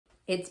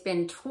It's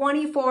been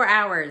 24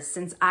 hours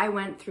since I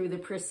went through the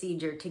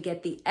procedure to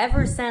get the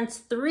Eversense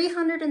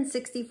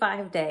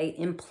 365-day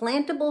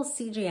implantable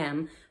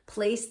CGM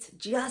placed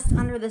just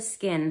under the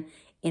skin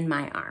in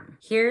my arm.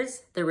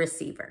 Here's the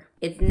receiver.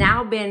 It's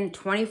now been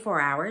 24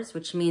 hours,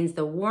 which means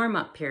the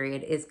warm-up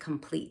period is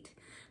complete.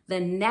 The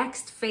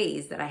next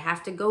phase that I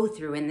have to go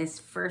through in this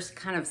first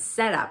kind of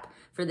setup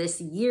for this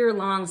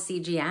year-long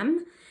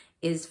CGM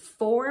is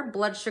 4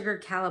 blood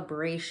sugar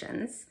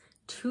calibrations,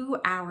 2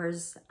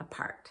 hours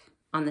apart.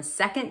 On the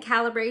second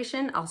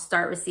calibration, I'll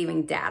start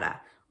receiving data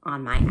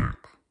on my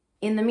app.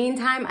 In the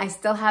meantime, I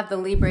still have the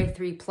Libre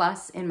 3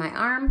 Plus in my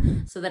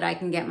arm so that I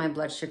can get my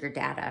blood sugar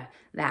data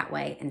that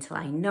way until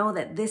I know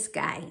that this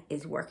guy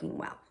is working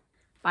well.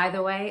 By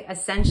the way,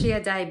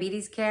 Ascensia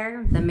Diabetes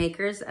Care, the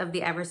makers of the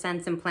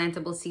Eversense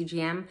implantable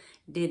CGM,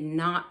 did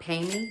not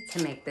pay me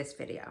to make this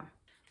video.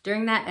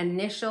 During that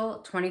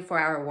initial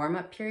 24-hour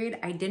warm-up period,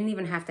 I didn't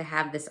even have to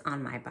have this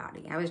on my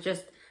body. I was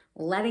just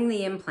letting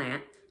the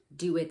implant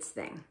do its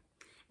thing.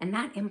 And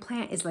that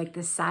implant is like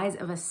the size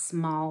of a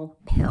small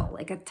pill,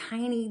 like a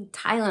tiny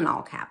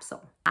Tylenol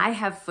capsule. I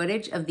have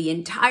footage of the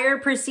entire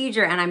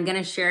procedure and I'm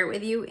gonna share it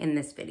with you in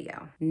this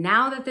video.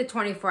 Now that the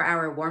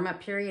 24-hour warm-up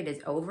period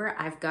is over,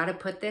 I've gotta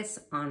put this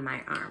on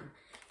my arm.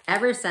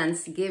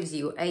 Eversense gives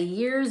you a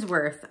year's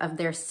worth of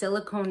their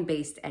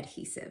silicone-based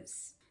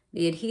adhesives.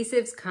 The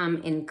adhesives come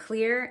in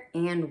clear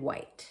and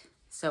white.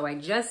 So I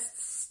just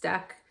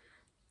stuck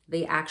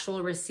the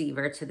actual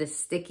receiver to the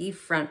sticky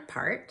front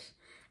part.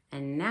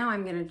 And now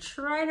I'm gonna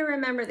try to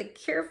remember the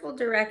careful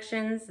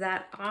directions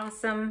that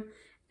awesome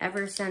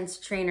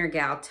Eversense trainer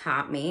gal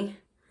taught me.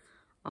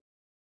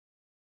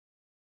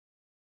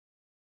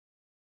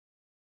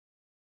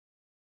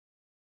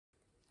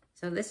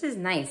 So this is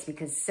nice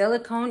because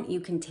silicone you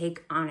can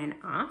take on and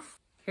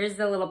off. Here's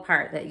the little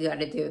part that you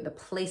gotta do, the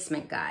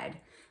placement guide.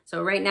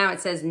 So right now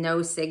it says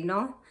no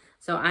signal.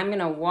 So I'm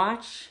gonna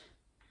watch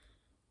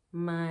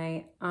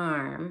my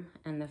arm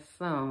and the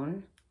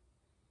phone.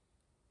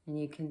 And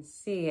you can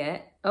see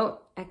it. Oh,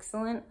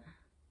 excellent.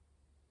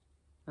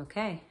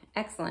 Okay,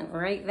 excellent,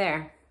 right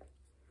there.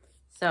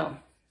 So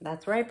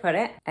that's where I put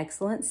it.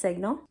 Excellent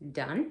signal,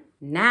 done.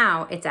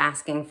 Now it's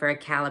asking for a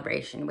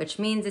calibration, which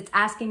means it's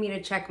asking me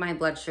to check my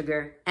blood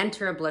sugar,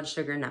 enter a blood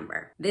sugar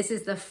number. This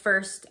is the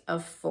first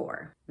of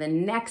 4. The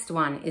next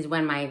one is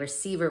when my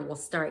receiver will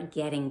start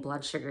getting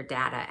blood sugar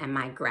data and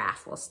my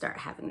graph will start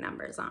having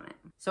numbers on it.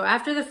 So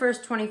after the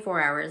first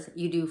 24 hours,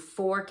 you do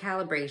 4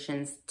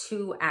 calibrations,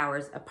 2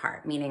 hours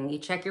apart, meaning you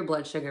check your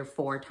blood sugar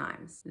 4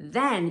 times.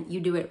 Then you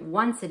do it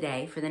once a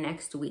day for the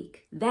next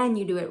week. Then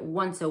you do it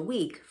once a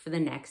week for the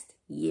next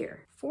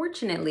year.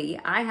 Fortunately,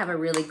 I have a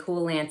really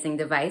cool lancing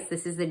device.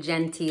 This is the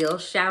Gentile.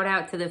 Shout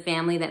out to the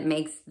family that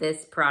makes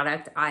this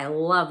product. I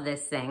love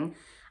this thing.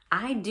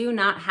 I do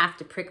not have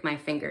to prick my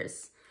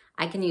fingers.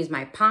 I can use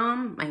my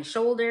palm, my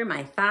shoulder,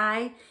 my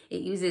thigh.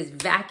 It uses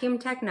vacuum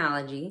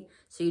technology,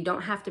 so you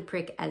don't have to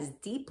prick as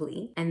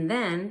deeply, and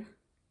then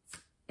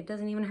it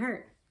doesn't even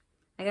hurt.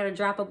 I got a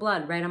drop of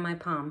blood right on my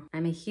palm.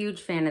 I'm a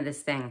huge fan of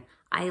this thing.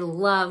 I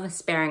love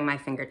sparing my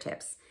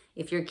fingertips.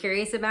 If you're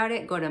curious about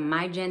it, go to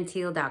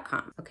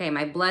mygentile.com. Okay,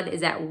 my blood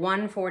is at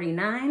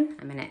 149.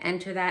 I'm gonna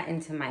enter that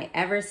into my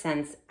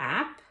Eversense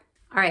app.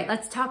 All right,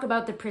 let's talk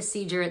about the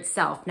procedure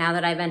itself now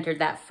that I've entered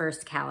that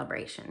first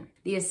calibration.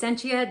 The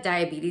Ascensia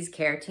Diabetes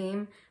Care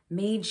team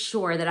made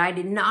sure that I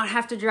did not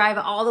have to drive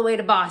all the way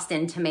to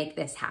Boston to make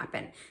this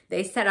happen.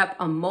 They set up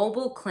a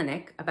mobile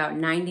clinic about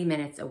 90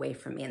 minutes away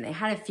from me, and they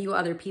had a few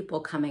other people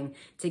coming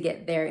to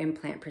get their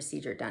implant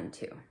procedure done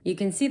too. You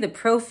can see the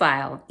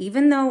profile,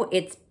 even though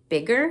it's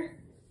bigger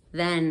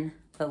than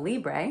the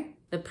Libre,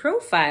 the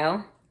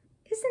profile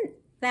isn't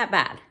that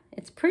bad.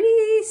 It's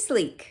pretty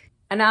sleek.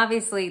 And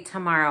obviously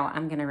tomorrow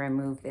I'm gonna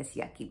remove this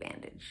yucky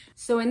bandage.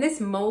 So in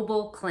this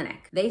mobile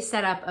clinic, they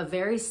set up a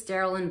very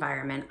sterile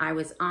environment. I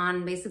was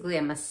on basically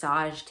a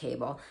massage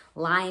table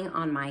lying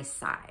on my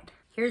side.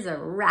 Here's a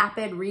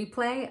rapid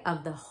replay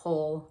of the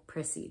whole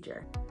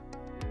procedure.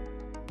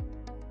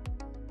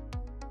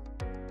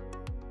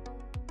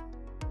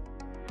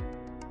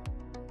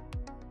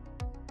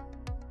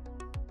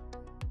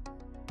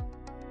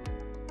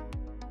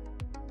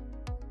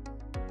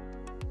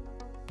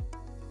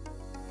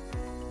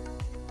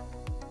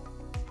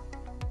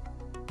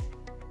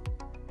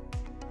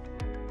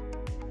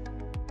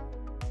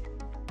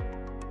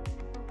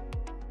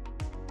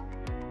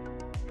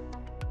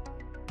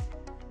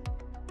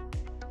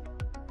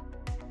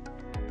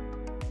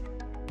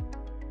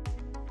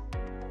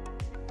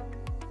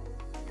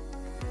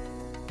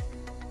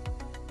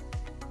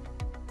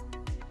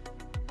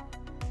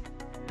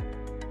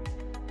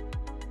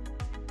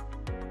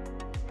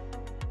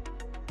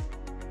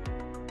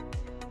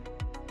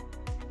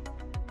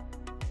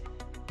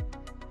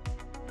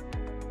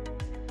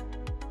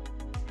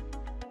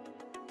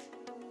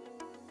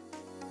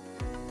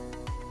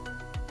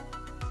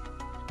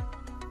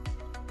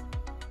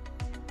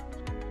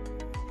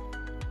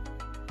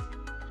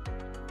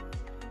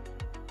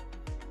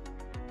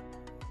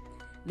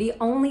 The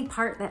only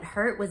part that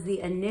hurt was the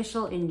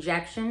initial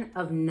injection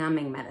of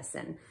numbing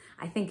medicine.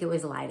 I think it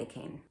was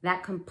lidocaine.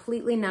 That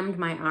completely numbed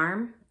my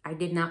arm. I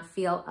did not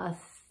feel a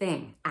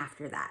thing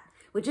after that,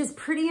 which is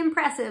pretty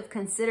impressive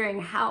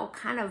considering how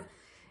kind of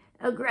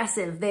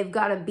aggressive they've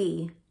got to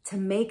be to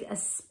make a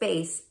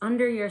space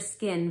under your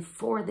skin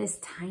for this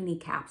tiny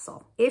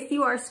capsule. If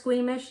you are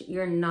squeamish,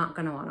 you're not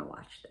going to want to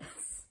watch this.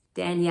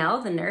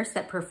 Danielle, the nurse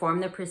that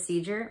performed the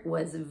procedure,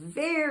 was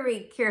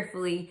very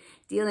carefully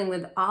dealing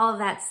with all of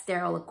that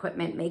sterile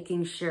equipment,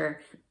 making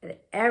sure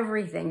that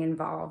everything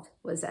involved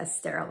was as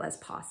sterile as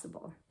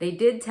possible. They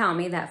did tell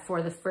me that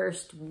for the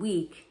first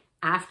week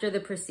after the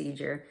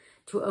procedure,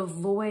 to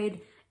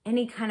avoid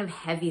any kind of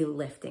heavy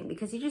lifting,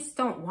 because you just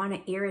don't want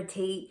to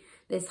irritate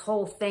this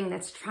whole thing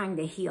that's trying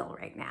to heal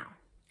right now.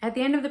 At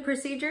the end of the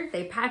procedure,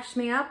 they patched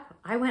me up.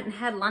 I went and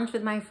had lunch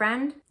with my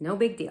friend. No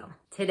big deal.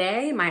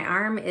 Today, my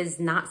arm is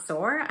not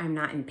sore. I'm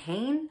not in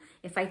pain.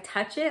 If I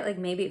touch it, like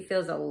maybe it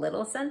feels a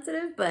little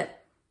sensitive,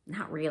 but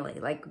not really,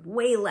 like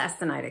way less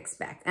than I'd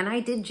expect. And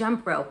I did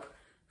jump rope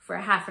for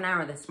a half an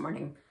hour this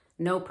morning.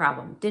 No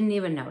problem. Didn't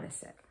even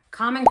notice it.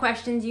 Common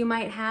questions you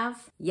might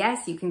have.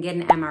 Yes, you can get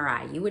an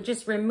MRI. You would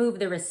just remove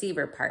the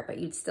receiver part, but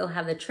you'd still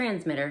have the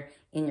transmitter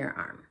in your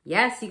arm.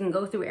 Yes, you can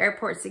go through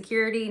airport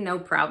security, no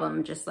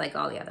problem, just like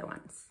all the other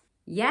ones.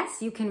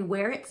 Yes, you can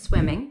wear it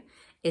swimming.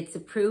 It's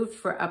approved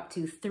for up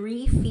to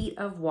 3 feet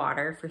of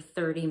water for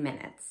 30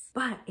 minutes.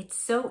 But it's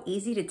so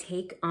easy to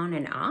take on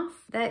and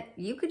off that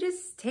you could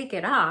just take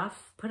it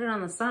off, put it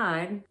on the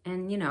side,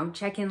 and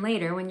check in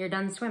later when you're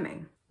done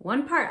swimming.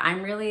 One part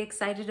I'm really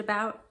excited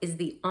about is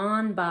the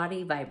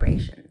on-body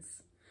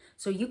vibrations.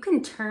 So you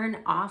can turn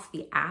off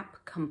the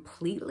app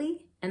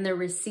completely and the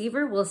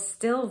receiver will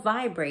still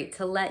vibrate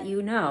to let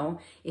you know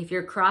if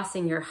you're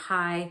crossing your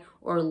high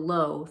or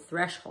low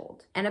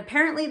threshold. And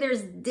apparently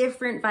there's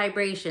different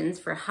vibrations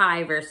for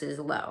high versus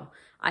low.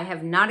 I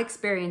have not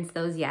experienced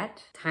those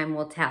yet. Time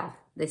will tell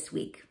this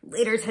week.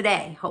 Later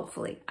today,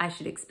 hopefully, I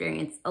should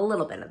experience a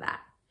little bit of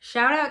that.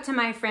 Shout out to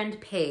my friend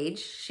Paige.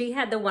 She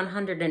had the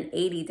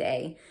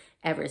 180-day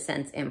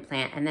Eversense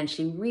implant, and then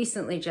she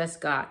recently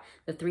just got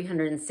the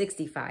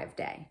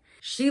 365-day.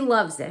 She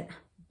loves it.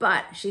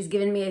 But she's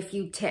given me a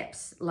few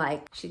tips,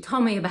 like she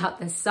told me about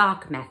the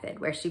sock method,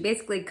 where she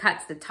basically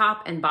cuts the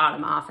top and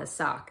bottom off a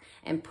sock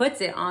and puts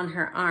it on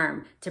her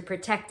arm to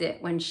protect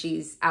it when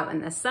she's out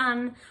in the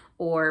sun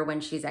or when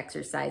she's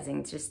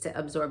exercising, just to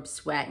absorb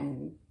sweat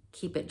and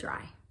keep it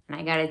dry. And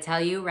I gotta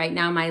tell you, right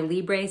now my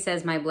Libre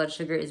says my blood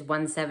sugar is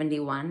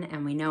 171,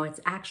 and we know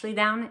it's actually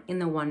down in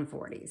the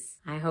 140s.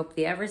 I hope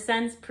the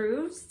Eversense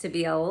proves to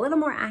be a little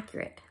more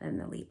accurate than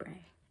the Libre.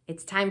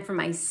 It's time for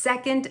my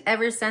second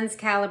Eversense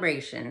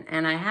calibration,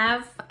 and I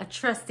have a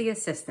trusty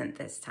assistant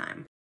this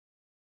time.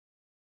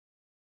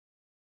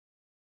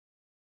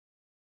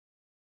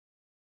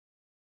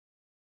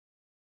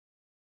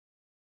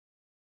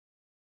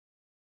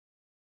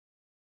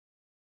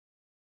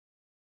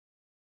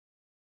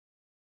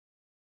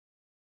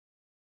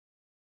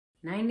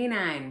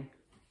 $99.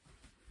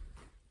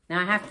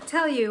 Now I have to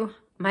tell you,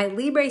 my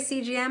Libre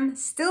CGM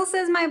still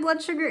says my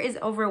blood sugar is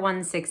over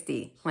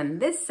 160 when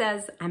this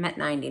says I'm at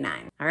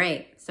 99. All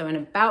right, so in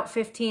about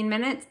 15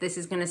 minutes, this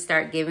is gonna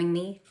start giving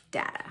me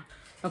data.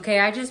 Okay,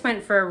 I just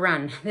went for a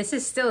run. This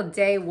is still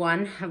day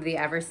 1 of the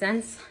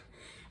Eversense.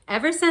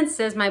 Eversense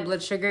says my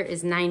blood sugar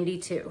is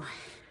 92.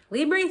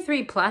 Libre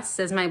 3 Plus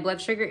says my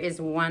blood sugar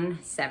is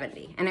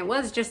 170, and it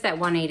was just at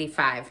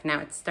 185. Now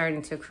it's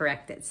starting to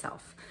correct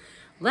itself.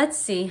 Let's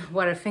see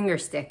what a finger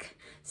stick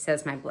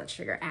says my blood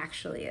sugar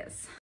actually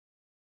is.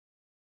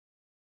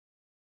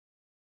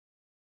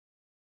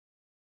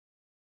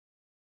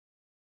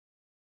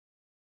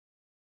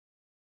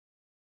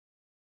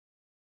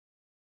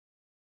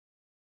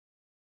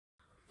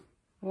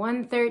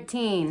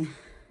 $113.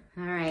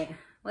 All right,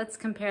 let's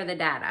compare the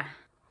data.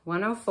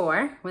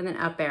 104 with an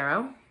up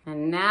arrow,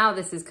 and now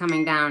this is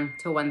coming down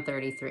to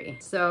 133.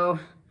 So,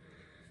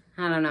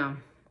 I don't know.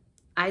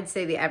 I'd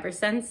say the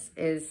Eversense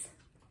is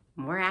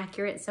more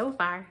accurate so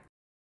far.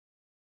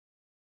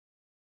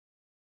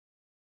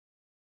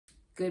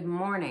 Good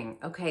morning.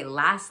 Okay,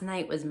 last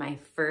night was my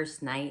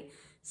first night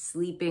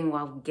sleeping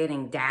while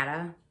getting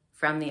data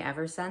from the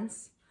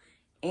Eversense.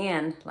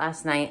 And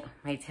last night,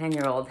 my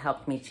 10-year-old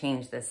helped me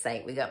change the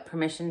site. We got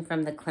permission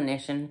from the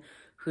clinician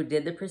who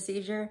did the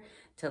procedure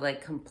to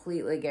like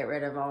completely get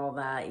rid of all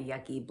that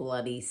yucky,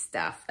 bloody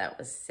stuff that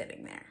was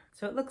sitting there.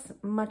 So it looks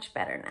much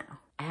better now.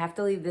 I have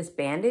to leave this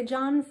bandage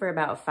on for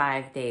about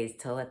 5 days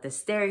to let the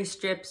steri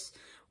strips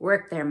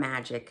work their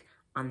magic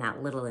on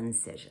that little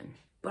incision.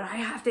 But I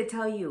have to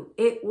tell you,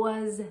 it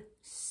was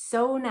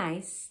so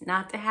nice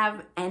not to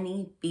have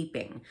any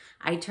beeping.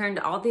 I turned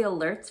all the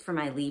alerts for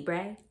my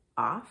Libre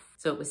off,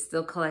 so it was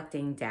still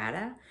collecting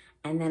data.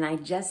 And then I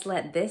just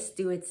let this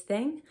do its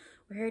thing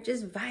where it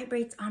just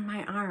vibrates on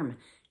my arm.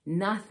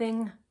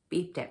 Nothing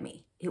beeped at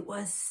me. It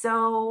was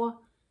so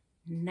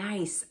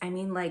nice. I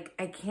mean, like,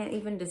 I can't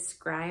even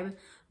describe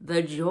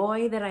the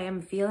joy that I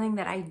am feeling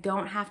that I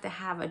don't have to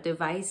have a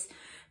device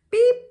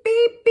beep,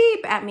 beep,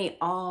 beep at me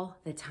all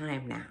the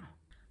time now.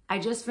 I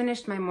just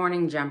finished my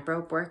morning jump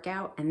rope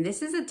workout, and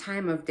this is a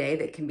time of day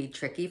that can be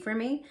tricky for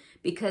me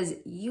because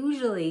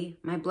usually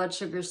my blood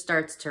sugar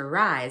starts to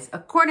rise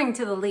according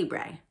to the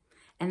Libre.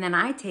 And then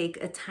I take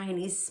a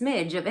tiny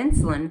smidge of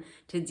insulin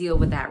to deal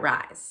with that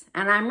rise.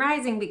 And I'm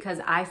rising because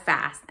I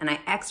fast and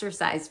I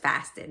exercise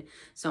fasted.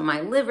 So my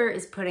liver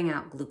is putting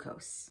out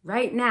glucose.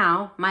 Right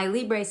now, my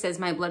Libre says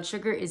my blood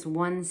sugar is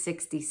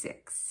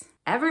 166.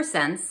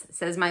 Eversense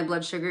says my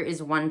blood sugar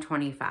is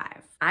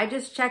 125. I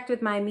just checked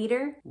with my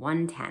meter,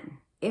 110.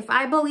 If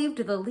I believed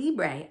the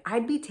Libre,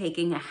 I'd be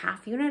taking a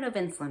half unit of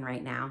insulin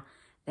right now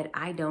that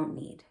I don't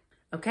need.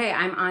 Okay,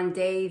 I'm on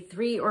day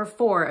 3 or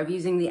 4 of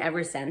using the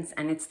Eversense,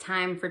 and it's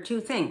time for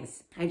 2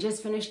 things. I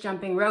just finished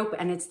jumping rope,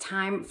 and it's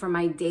time for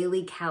my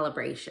daily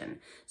calibration.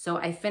 So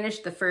I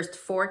finished the first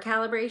 4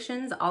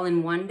 calibrations all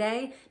in one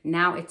day.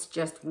 Now it's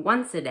just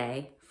once a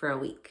day for a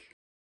week.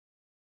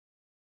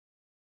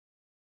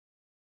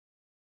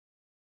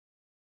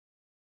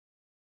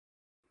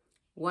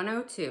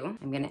 $102.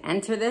 I'm gonna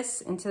enter this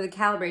into the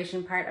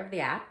calibration part of the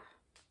app.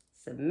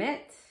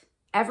 Submit.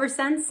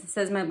 Eversense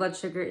says my blood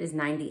sugar is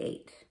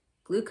 98.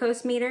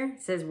 Glucose meter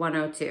says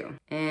 102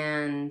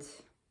 and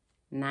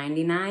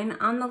 99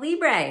 on the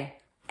Libre.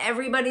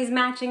 Everybody's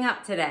matching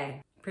up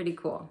today. Pretty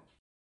cool.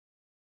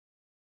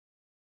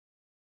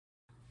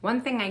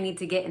 One thing I need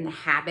to get in the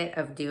habit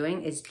of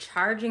doing is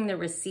charging the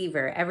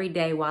receiver every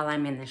day while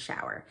I'm in the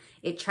shower.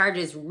 It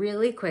charges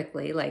really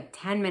quickly, like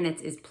 10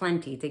 minutes is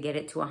plenty to get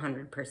it to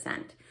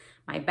 100%.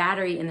 My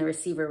battery in the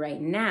receiver right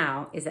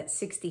now is at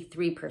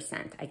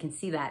 63%. I can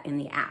see that in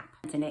the app.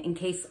 And in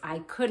case I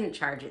couldn't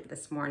charge it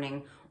this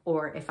morning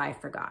or if I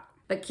forgot.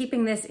 But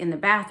keeping this in the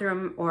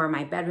bathroom or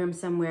my bedroom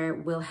somewhere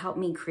will help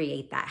me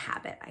create that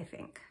habit, I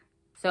think.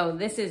 So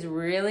this is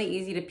really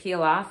easy to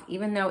peel off,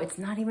 even though it's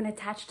not even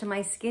attached to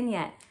my skin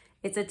yet.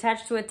 It's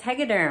attached to a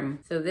Tegaderm.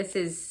 So this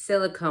is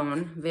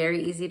silicone,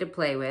 very easy to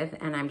play with,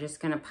 and I'm just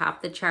gonna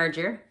pop the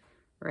charger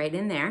right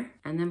in there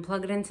and then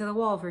plug it into the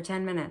wall for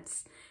 10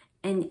 minutes.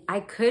 And I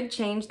could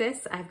change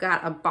this. I've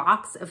got a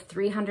box of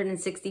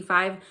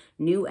 365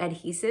 new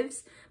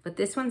adhesives, but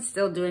this one's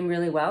still doing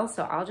really well,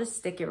 so I'll just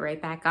stick it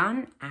right back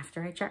on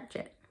after I charge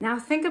it. Now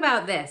think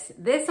about this.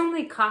 This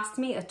only cost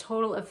me a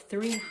total of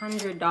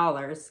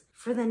 $300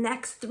 for the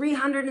next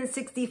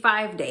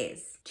 365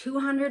 days.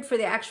 $200 for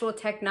the actual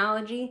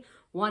technology,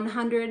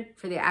 $100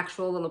 for the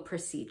actual little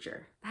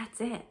procedure.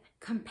 That's it.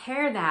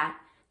 Compare that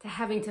to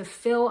having to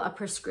fill a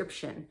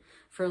prescription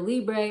for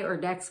Libre or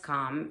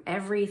Dexcom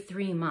every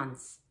 3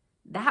 months.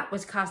 That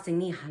was costing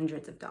me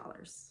hundreds of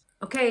dollars.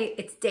 Okay,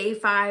 it's day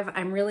 5.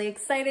 I'm really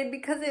excited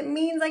because it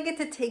means I get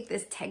to take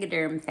this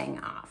Tegaderm thing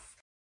off.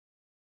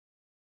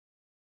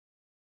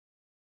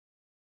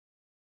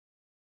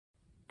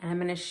 And I'm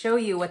gonna show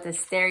you what the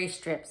steri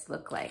strips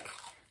look like.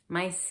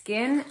 My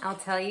skin, I'll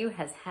tell you,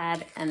 has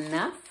had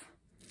enough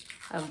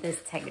of this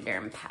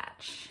Tegaderm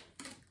patch.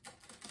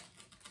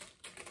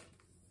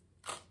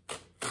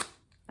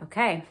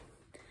 Okay.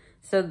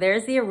 So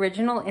there's the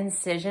original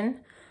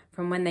incision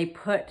from when they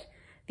put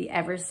the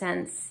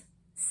Eversense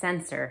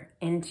sensor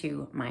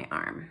into my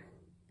arm.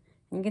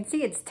 And you can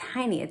see it's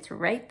tiny, it's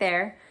right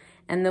there.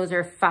 And those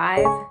are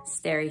 5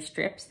 steri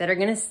strips that are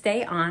gonna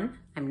stay on.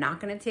 I'm not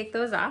gonna take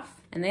those off.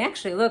 And they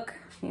actually look,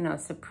 you know,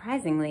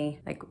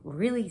 surprisingly, like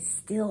really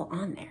still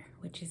on there,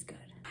 which is good.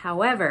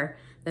 However,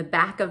 the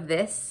back of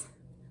this,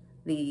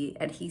 the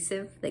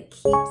adhesive that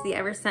keeps the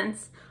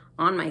Eversense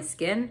on my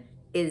skin,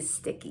 is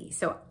sticky.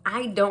 So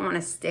I don't want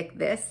to stick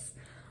this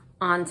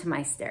onto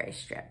my steri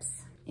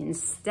strips.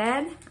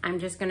 Instead, I'm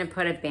just going to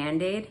put a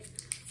Band-Aid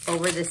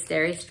over the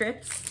steri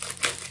strips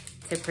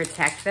to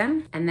protect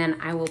them. And then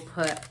I will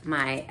put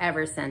my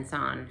Eversense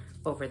on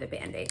over the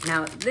Band-Aid.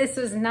 Now, this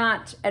was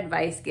not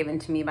advice given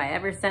to me by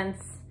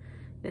Eversense.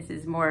 This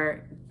is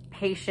more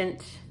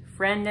patient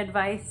friend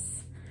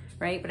advice,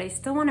 right? But I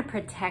still want to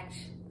protect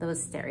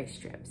those steri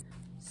strips.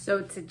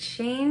 So to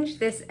change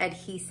this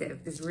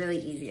adhesive is really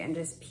easy. I'm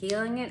just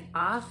peeling it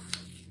off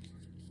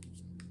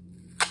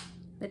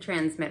the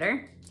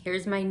transmitter.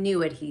 Here's my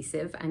new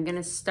adhesive. I'm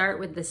gonna start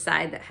with the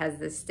side that has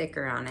the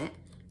sticker on it.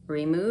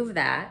 Remove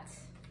that.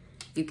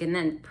 You can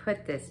then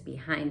put this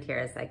behind here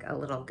as like a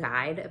little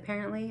guide,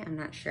 apparently. I'm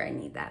not sure I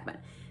need that,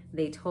 but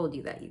they told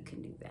you that you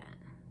can do that.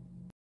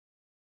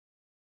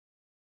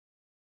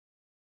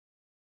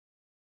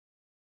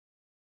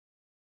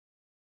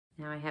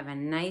 Now I have a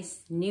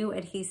nice new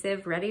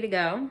adhesive ready to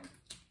go.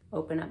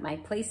 Open up my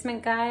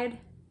placement guide.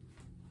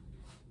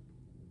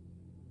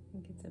 I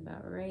think it's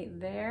about right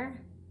there.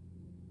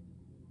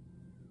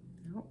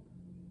 Nope.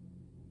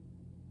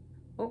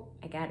 Oh,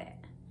 I got it.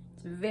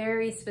 It's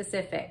very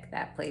specific,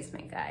 that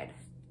placement guide.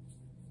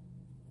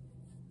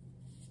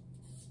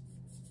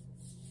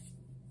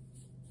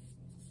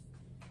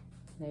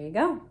 There you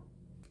go.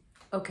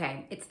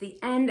 Okay, it's the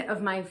end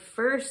of my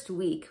first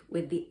week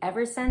with the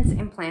Eversense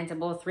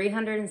Implantable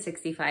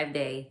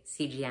 365-day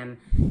CGM.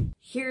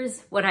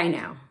 Here's what I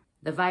know.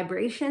 The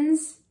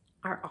vibrations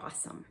are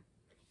awesome.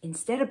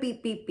 Instead of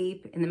beep, beep,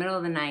 beep in the middle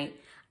of the night,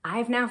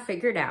 I've now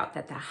figured out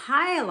that the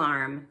high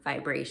alarm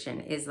vibration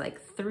is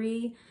like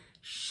 3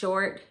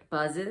 short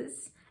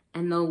buzzes,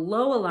 and the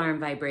low alarm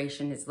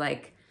vibration is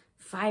like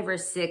 5 or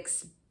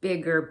 6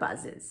 bigger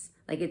buzzes.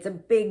 Like it's a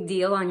big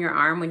deal on your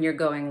arm when you're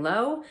going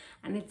low,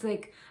 and it's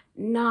like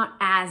not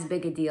as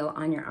big a deal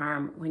on your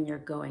arm when you're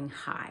going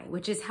high,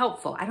 which is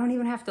helpful. I don't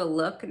even have to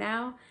look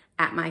now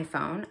at my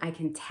phone. I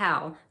can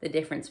tell the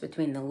difference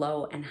between the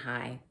low and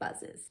high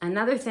buzzes.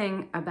 Another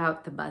thing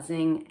about the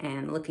buzzing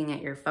and looking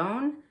at your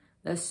phone,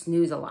 the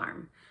snooze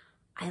alarm.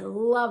 I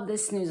love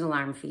this snooze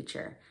alarm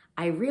feature.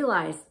 I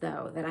realized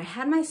though that I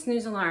had my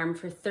snooze alarm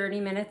for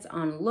 30 minutes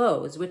on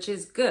lows, which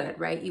is good,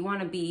 right? You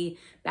want to be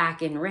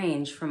back in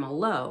range from a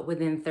low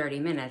within 30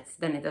 minutes,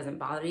 then it doesn't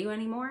bother you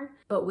anymore.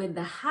 But with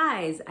the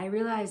highs, I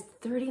realized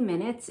 30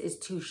 minutes is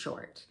too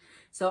short.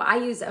 So I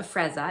use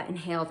Afrezza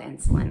inhaled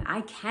insulin.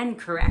 I can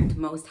correct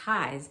most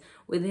highs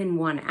within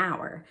 1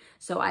 hour.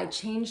 So I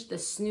changed the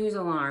snooze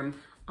alarm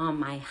on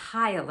my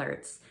high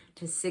alerts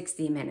to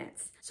 60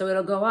 minutes. So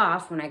it'll go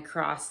off when I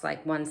cross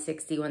like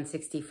 160,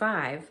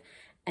 165,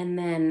 and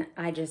then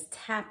I just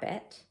tap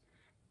it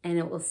and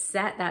it will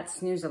set that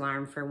snooze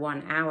alarm for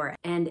 1 hour.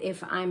 And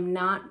if I'm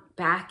not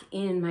back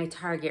in my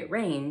target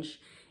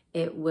range,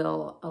 it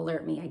will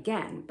alert me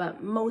again,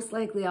 but most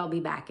likely I'll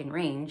be back in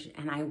range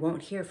and I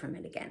won't hear from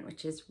it again,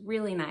 which is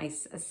really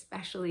nice,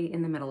 especially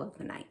in the middle of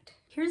the night.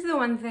 Here's the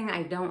one thing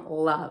I don't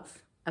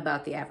love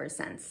about the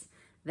Eversense,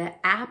 the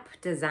app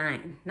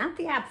design, not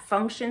the app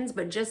functions,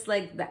 but just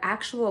like the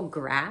actual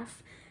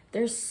graph.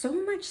 There's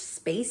so much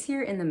space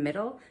here in the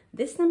middle.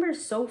 This number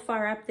is so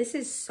far up. This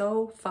is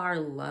so far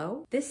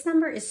low. This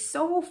number is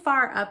so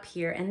far up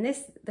here. And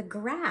the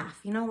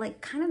graph, you know,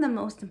 like kind of the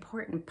most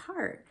important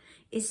part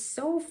is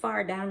so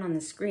far down on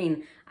the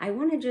screen. I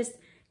want to just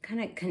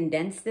kind of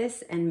condense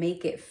this and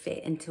make it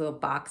fit into a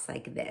box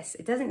like this.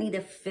 It doesn't need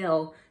to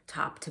fill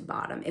top to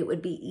bottom. It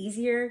would be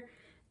easier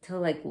to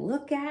like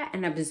look at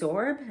and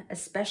absorb,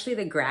 especially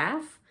the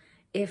graph,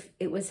 if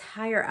it was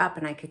higher up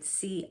and I could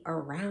see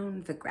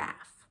around the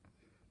graph.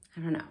 I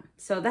don't know.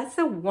 So that's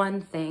the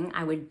one thing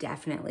I would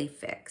definitely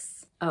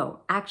fix. Oh,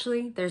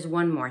 actually, there's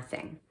one more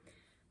thing.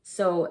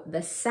 So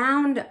the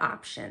sound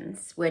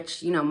options,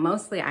 which, you know,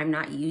 mostly I'm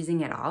not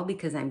using at all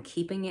because I'm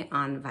keeping it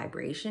on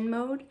vibration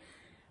mode.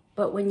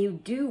 But when you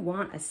do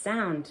want a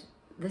sound,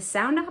 the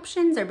sound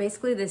options are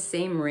basically the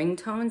same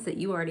ringtones that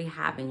you already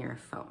have in your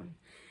phone.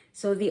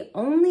 So the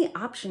only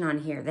option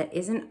on here that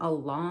isn't a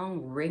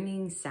long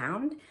ringing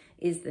sound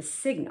is the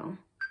signal.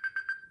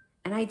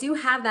 And I do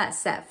have that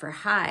set for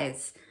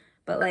highs,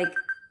 but like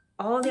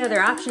all the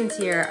other options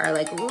here are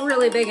like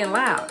really big and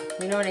loud.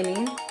 You know what I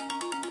mean?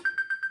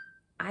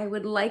 I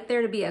would like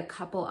there to be a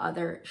couple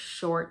other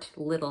short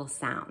little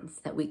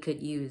sounds that we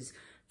could use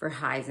for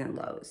highs and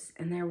lows.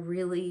 And there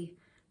really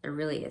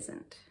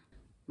isn't.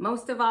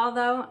 Most of all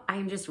though,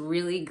 I'm just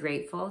really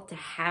grateful to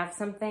have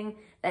something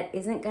that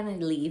isn't gonna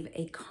leave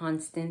a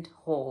constant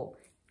hole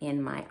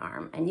in my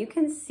arm. And you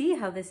can see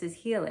how this is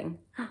healing.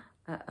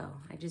 Uh-oh,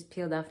 I just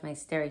peeled off my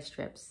steri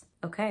strips.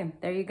 Okay,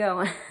 there you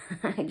go.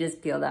 I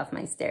just peeled off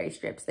my steri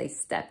strips. They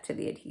stuck to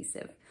the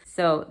adhesive.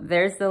 So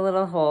there's the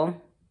little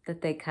hole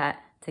that they cut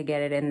to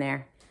get it in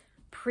there.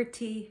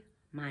 Pretty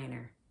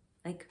minor,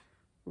 like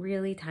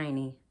really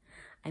tiny.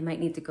 I might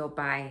need to go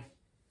buy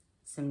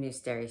some new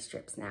steri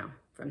strips now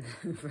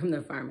from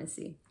the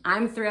pharmacy.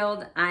 I'm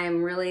thrilled.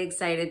 I'm really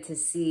excited to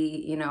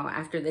see, you know,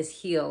 after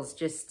this heals,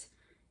 just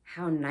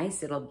how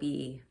nice it'll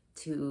be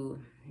to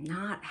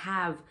not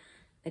have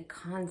the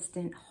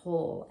constant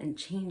hole and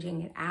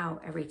changing it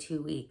out every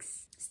 2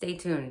 weeks. Stay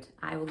tuned.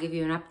 I will give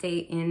you an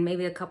update in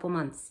maybe a couple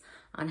months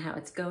on how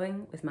it's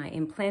going with my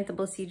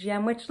implantable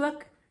CGM, which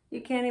look,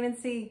 you can't even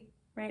see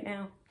right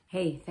now.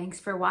 Hey, thanks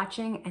for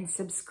watching and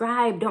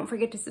subscribe. Don't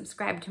forget to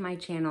subscribe to my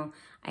channel.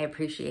 I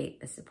appreciate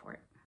the support.